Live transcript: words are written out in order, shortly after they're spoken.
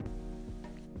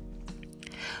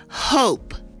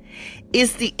Hope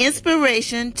is the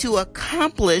inspiration to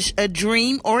accomplish a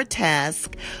dream or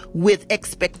task with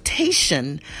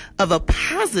expectation of a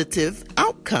positive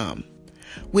outcome.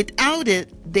 Without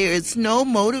it, there is no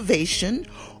motivation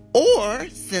or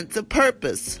sense of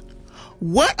purpose.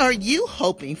 What are you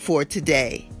hoping for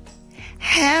today?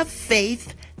 Have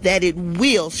faith that it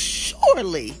will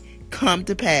surely come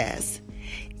to pass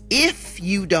if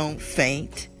you don't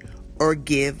faint or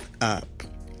give up.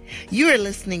 You are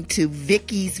listening to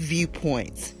Vicky's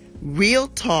Viewpoints, real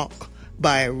talk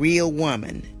by a real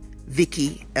woman,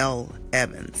 Vicky L.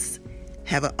 Evans.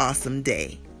 Have an awesome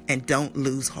day and don't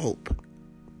lose hope.